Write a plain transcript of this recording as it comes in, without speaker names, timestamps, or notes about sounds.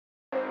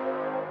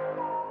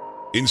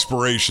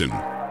inspiration,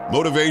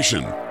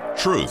 motivation,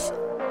 truth.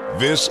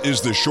 This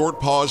is the Short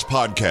Pause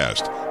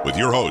Podcast with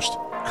your host,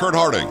 Kurt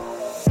Harding.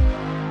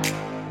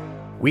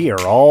 We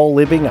are all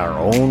living our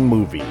own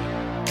movie,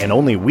 and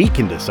only we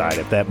can decide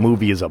if that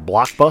movie is a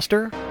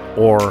blockbuster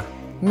or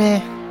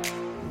meh.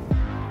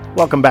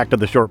 Welcome back to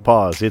the Short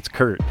Pause. It's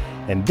Kurt,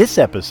 and this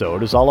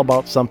episode is all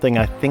about something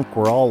I think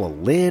we're all a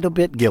little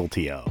bit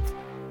guilty of: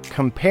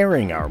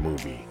 comparing our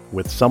movie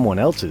with someone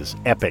else's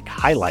epic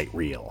highlight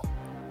reel.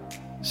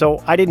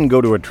 So I didn't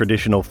go to a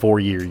traditional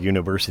 4-year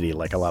university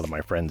like a lot of my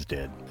friends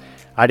did.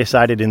 I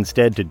decided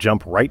instead to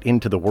jump right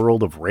into the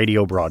world of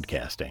radio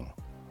broadcasting.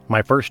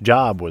 My first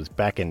job was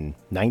back in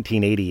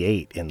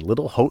 1988 in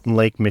Little Houghton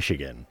Lake,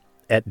 Michigan,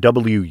 at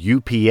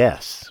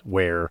WUPS,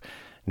 where,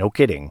 no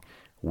kidding,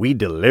 we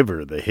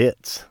deliver the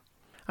hits.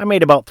 I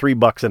made about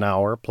 $3 an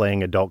hour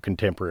playing adult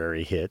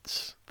contemporary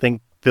hits.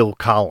 Think Phil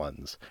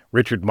Collins,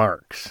 Richard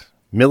Marx,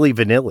 Milli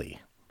Vanilli.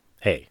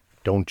 Hey,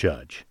 don't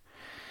judge.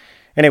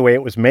 Anyway,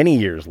 it was many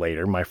years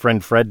later, my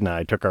friend Fred and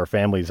I took our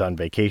families on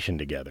vacation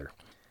together.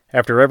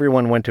 After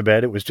everyone went to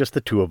bed, it was just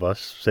the two of us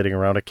sitting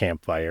around a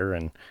campfire,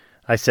 and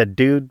I said,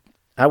 "Dude,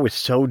 I was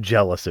so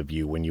jealous of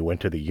you when you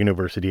went to the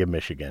University of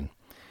Michigan.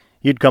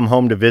 You'd come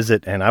home to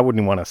visit, and I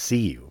wouldn't want to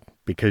see you,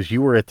 because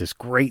you were at this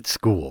great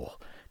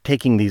school,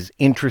 taking these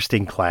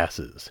interesting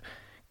classes,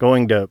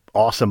 going to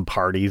awesome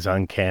parties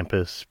on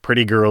campus,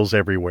 pretty girls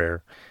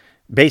everywhere,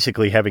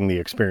 basically having the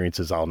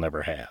experiences I'll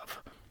never have.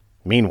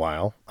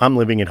 Meanwhile, I'm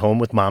living at home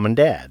with Mom and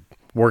Dad,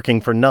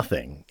 working for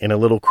nothing in a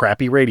little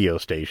crappy radio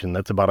station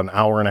that's about an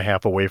hour and a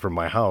half away from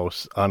my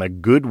house on a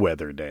good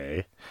weather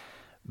day.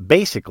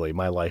 Basically,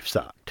 my life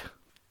sucked."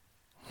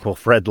 Well,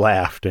 Fred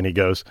laughed and he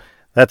goes,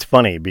 "That's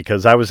funny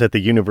because I was at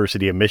the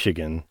University of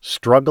Michigan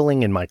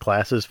struggling in my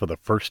classes for the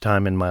first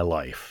time in my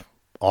life,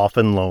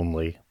 often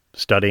lonely,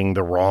 studying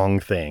the wrong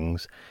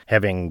things,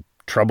 having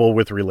trouble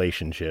with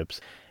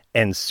relationships,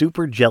 and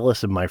super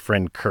jealous of my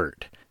friend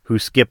Kurt, who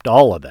skipped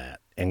all of that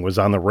and was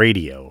on the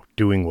radio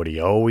doing what he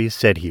always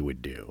said he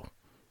would do."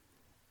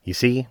 You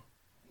see,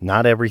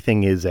 not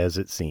everything is as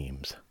it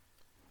seems.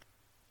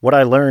 What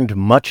I learned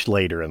much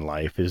later in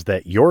life is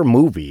that your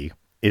movie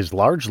is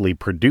largely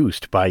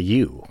produced by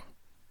you.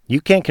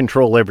 You can't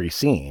control every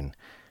scene,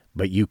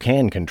 but you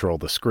can control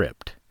the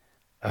script.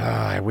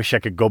 I wish I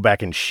could go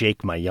back and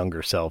shake my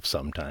younger self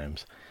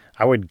sometimes.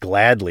 I would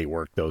gladly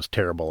work those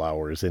terrible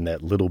hours in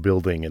that little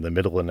building in the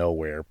middle of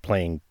nowhere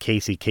playing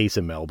Casey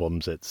Kasem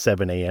albums at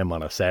 7 a.m.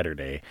 on a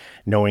Saturday,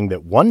 knowing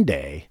that one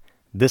day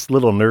this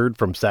little nerd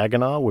from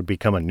Saginaw would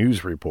become a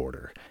news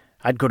reporter.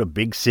 I'd go to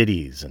big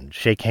cities and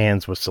shake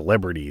hands with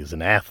celebrities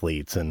and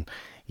athletes and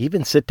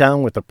even sit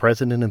down with the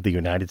President of the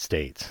United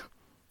States.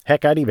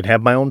 Heck, I'd even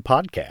have my own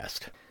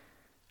podcast.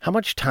 How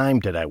much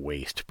time did I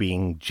waste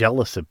being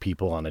jealous of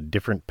people on a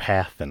different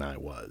path than I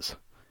was?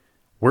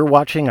 We're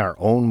watching our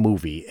own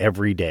movie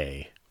every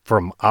day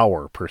from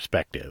our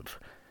perspective.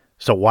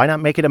 So why not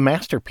make it a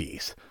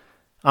masterpiece?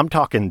 I'm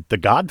talking The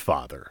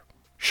Godfather,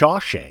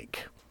 Shawshank,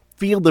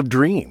 Field of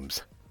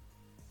Dreams.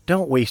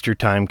 Don't waste your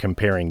time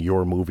comparing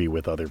your movie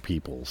with other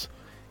people's.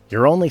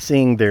 You're only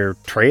seeing their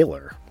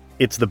trailer.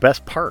 It's the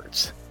best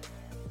parts.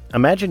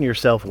 Imagine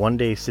yourself one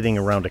day sitting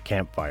around a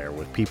campfire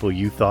with people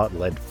you thought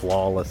led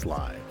flawless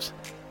lives.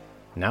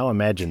 Now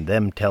imagine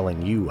them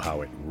telling you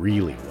how it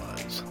really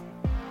was.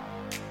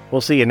 We'll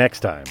see you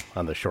next time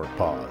on The Short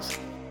Pause.